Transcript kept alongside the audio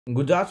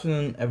Good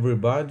afternoon,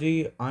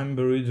 everybody. I'm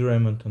Beridze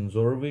Raimond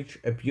Anzorovych,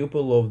 a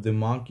pupil of the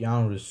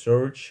Young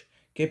Research,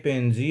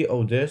 KPNZ,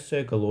 Odessa,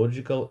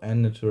 Ecological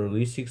and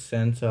Naturalistic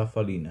Center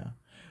Afalina.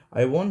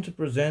 I want to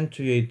present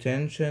to your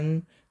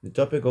attention the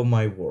topic of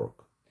my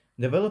work: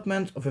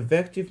 development of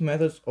effective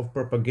methods of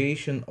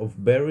propagation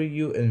of berry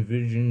yew and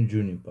virgin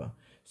juniper,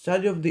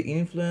 study of the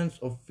influence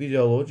of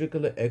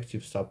physiologically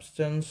active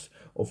substance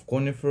of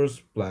coniferous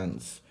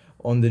plants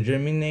on the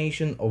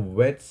germination of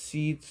wet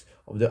seeds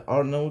of the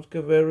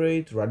Arnautka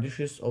variety,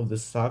 radishes of the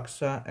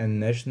Saxa and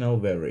National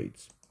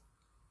varieties.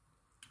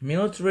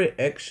 Military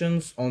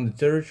actions on the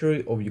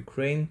territory of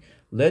Ukraine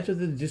led to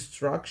the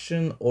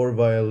destruction or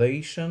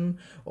violation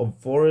of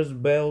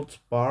forest belts,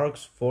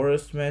 parks,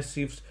 forest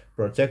massifs,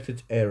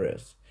 protected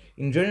areas.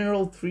 In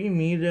general, 3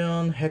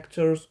 million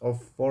hectares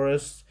of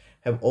forests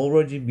have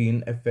already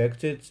been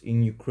affected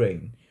in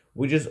Ukraine,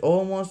 which is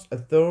almost a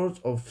third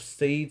of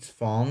state's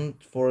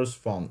forest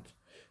fund.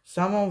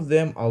 Some of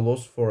them are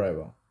lost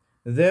forever.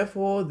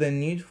 Therefore, the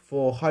need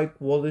for high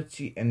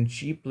quality and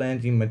cheap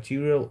planting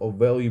material of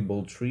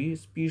valuable tree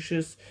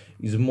species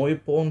is more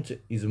important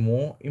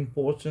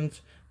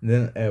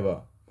than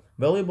ever.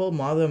 Valuable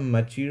mother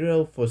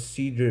material for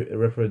cedar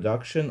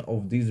reproduction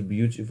of these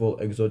beautiful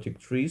exotic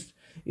trees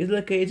is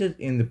located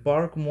in the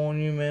Park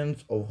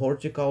Monument of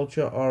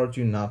Horticulture Art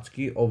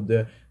Arnautka of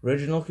the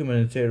Regional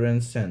Humanitarian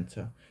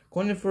Center.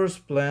 Coniferous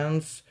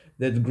plants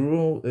that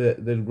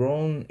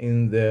grown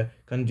in the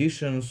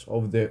conditions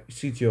of the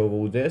city of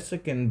Odessa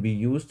can be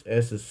used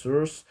as a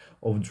source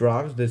of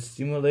drugs that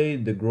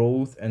stimulate the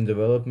growth and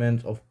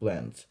development of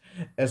plants,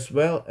 as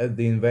well as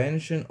the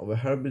invention of a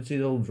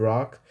herbicidal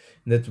drug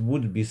that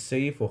would be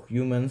safe for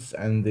humans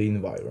and the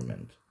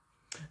environment.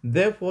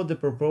 Therefore, the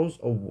purpose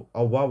of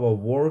our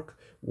work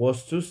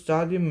was to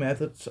study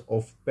methods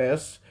of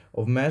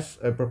mass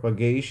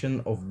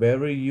propagation of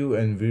berry yew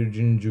and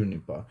virgin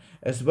juniper,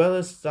 as well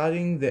as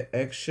studying the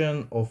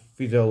action of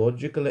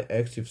physiologically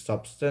active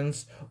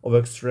substance of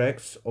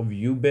extracts of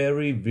yew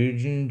berry,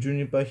 virgin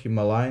juniper,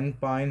 Himalayan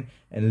pine,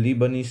 and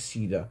Lebanese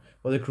cedar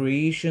for the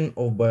creation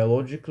of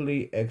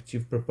biologically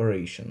active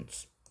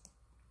preparations.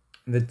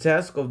 The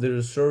task of the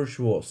research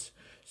was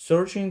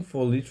searching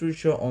for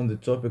literature on the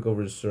topic of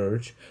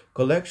research,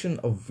 collection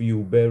of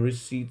yew berry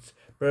seeds,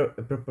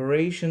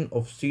 preparation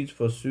of seeds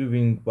for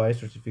sowing by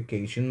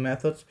certification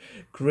methods,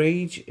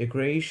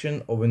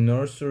 creation of a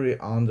nursery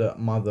under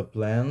mother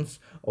plants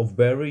of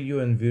berry yew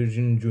and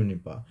virgin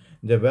juniper,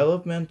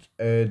 development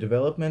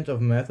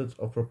of methods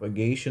of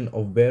propagation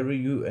of berry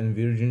yew and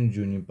virgin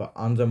juniper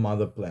under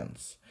mother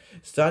plants,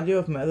 study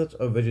of methods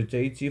of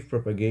vegetative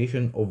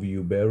propagation of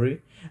yew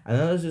berry,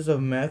 analysis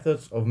of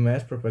methods of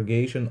mass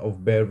propagation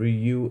of berry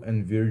yew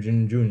and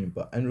virgin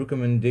juniper, and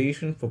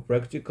recommendation for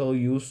practical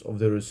use of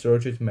the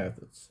researched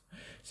methods.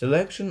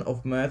 Selection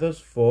of methods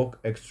for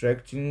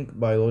extracting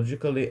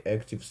biologically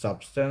active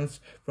substance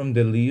from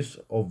the leaves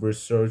of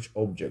research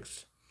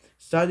objects.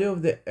 Study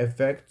of the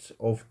effects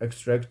of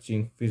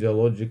extracting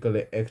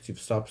physiologically active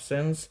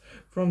substance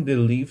from the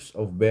leaves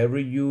of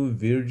berry yew,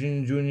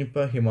 virgin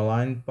juniper,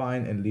 Himalayan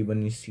pine, and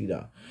Lebanese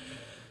cedar.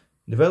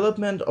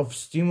 Development of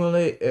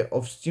stimulate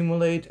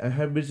and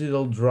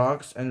herbicidal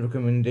drugs and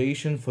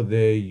recommendation for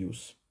their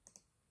use.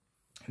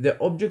 The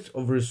objects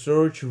of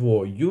research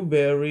were yew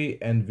berry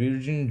and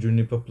virgin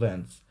juniper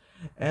plants,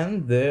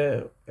 and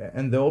the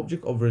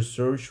object of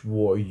research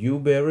were yew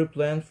berry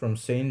plant from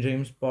St.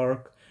 James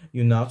Park,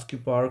 Arnautka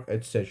Park,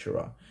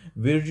 etc.,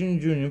 virgin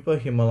juniper,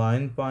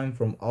 Himalayan pine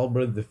from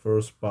Albert I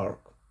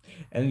Park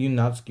and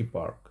Arnautka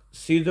Park,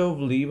 cedar of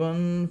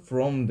Lebanon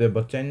from the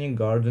Botanic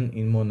Garden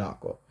in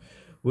Monaco.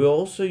 We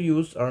also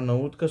used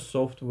Arnautka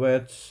soft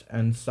wets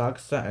and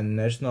Saxa and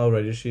National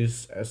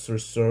radishes as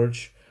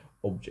research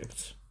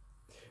objects.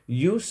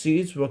 Yew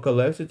seeds were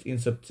collected in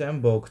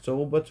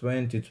September-October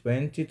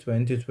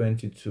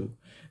 2020-2022.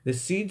 The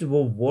seeds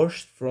were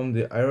washed from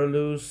the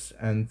aerolus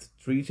and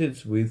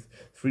treated with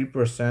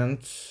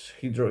 3%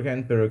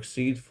 hydrogen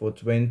peroxide for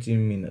 20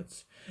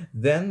 minutes.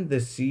 Then the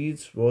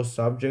seeds were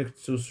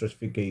subject to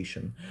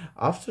certification.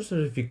 After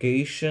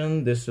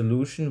certification, the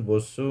solution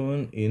was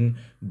sown in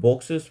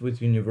boxes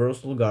with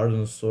universal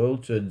garden soil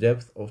to a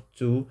depth of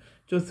 2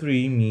 to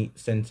 3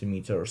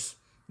 centimeters.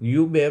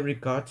 Yew berry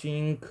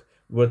cutting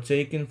were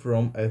taken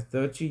from a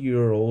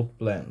 30-year-old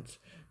plant.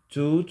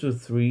 2 to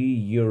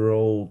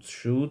 3-year-old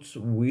shoots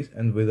with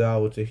and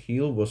without a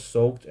heel were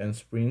soaked and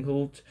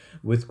sprinkled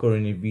with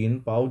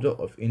corynebine, powder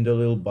of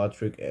indolyl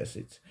butyric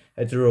acid,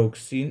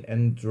 heteroxine,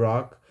 and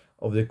drug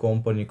of the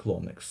company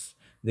Clonex.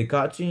 The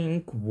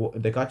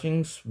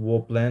cuttings were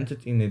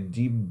planted in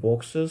deep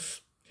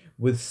boxes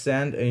with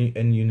sand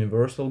and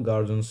universal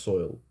garden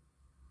soil.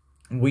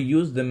 We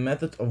used the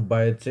method of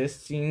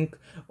biotesting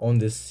on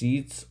the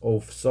seeds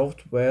of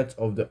soft wet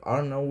of the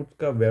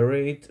Arnautka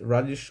variety,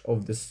 radish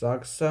of the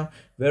Saxa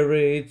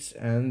variety,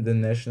 and the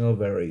National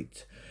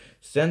variety.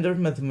 Standard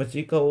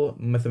mathematical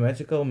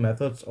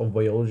methods of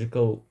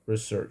biological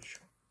research.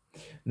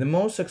 The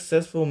most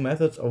successful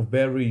methods of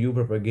berry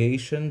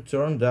propagation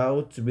turned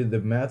out to be the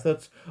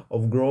methods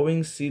of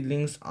growing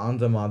seedlings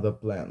under mother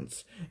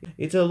plants.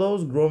 It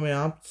allows growing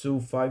up to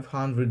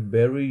 500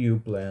 berry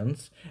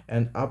plants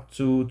and up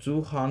to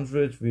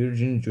 200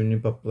 virgin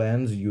juniper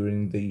plants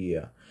during the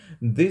year.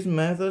 These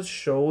methods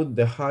showed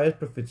the highest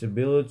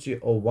profitability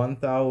of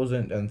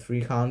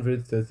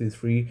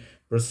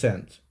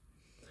 1,333%.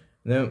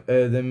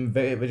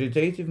 The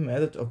vegetative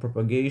method of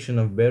propagation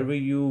of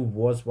berry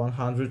was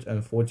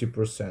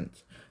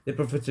 140%. The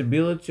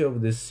profitability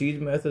of the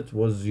seed method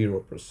was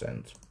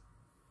 0%.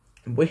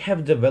 We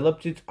have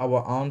developed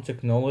our own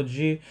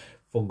technology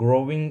for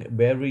growing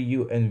berry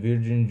and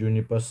virgin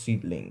juniper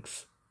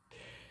seedlings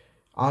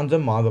under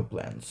mother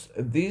plants.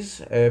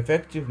 This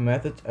effective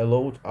method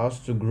allowed us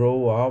to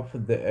grow up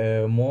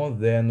more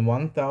than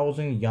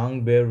 1,000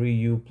 young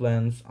berry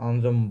plants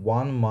under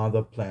one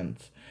mother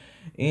plant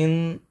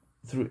in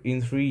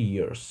 3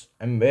 years.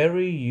 And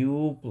berry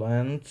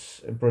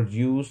plants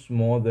produced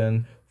more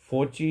than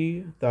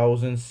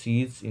 40,000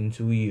 seeds in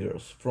 2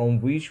 years, from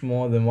which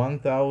more than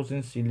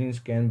 1,000 seedlings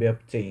can be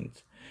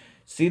obtained.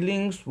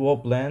 Seedlings were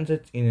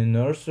planted in a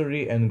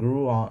nursery and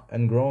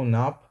grown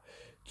up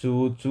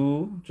to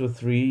 2 to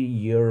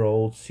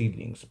 3-year-old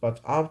seedlings,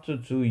 but up to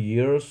 2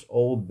 years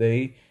old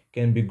they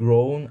can be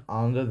grown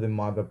under the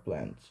mother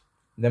plant.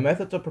 The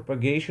method of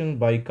propagation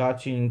by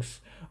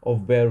cuttings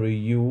of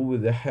berry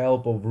with the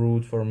help of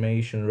root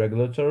formation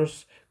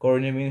regulators,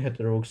 cornamine,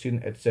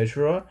 heteroxin,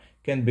 etc.,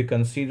 can be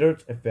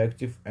considered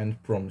effective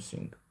and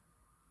promising.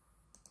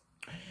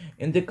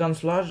 In the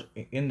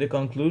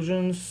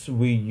conclusions,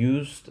 we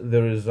used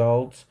the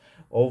results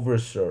of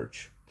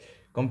research.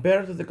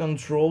 Compared to the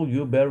control,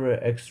 berry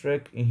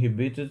extract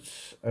inhibited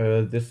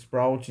the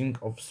sprouting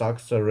of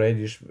Saxa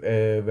radish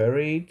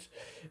variety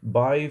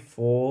by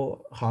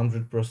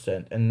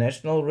 400% and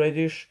national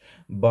radish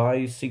by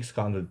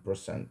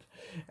 600%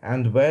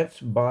 and wet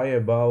by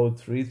about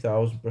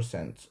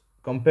 3000%.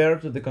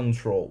 Compared to the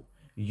control,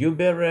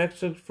 berry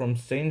extract from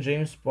St.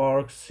 James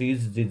Park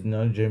seeds did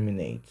not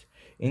germinate.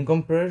 In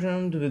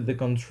comparison with the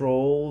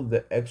control,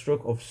 the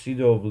extract of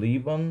cedar of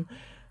Lebanon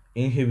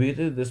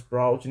inhibited the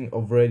sprouting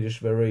of radish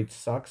variety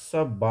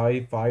Saxa by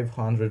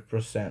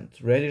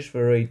 500%, radish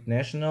variety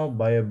national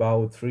by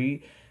about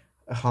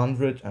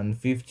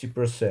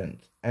 350%,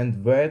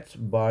 and wet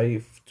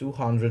by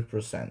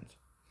 200%.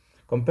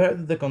 Compared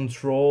to the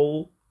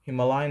control,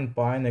 Himalayan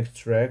pine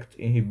extract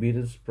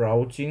inhibited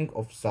sprouting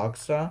of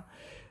Saxa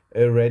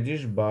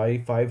radish by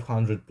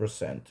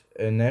 500%,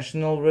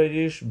 national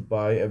radish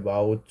by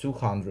about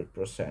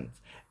 200%,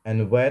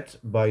 and wet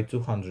by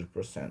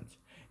 200%.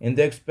 In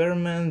the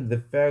experiment, the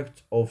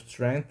effect of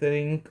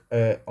strengthening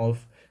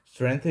of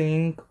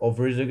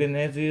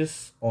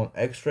rhizogenesis on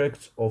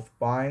extracts of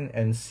pine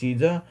and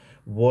cedar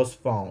was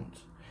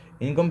found.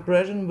 In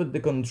comparison with the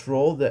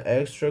control, the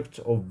extract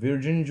of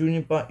virgin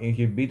juniper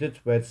inhibited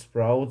wet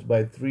sprouts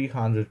by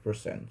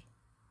 300%.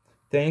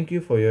 Thank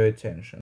you for your attention.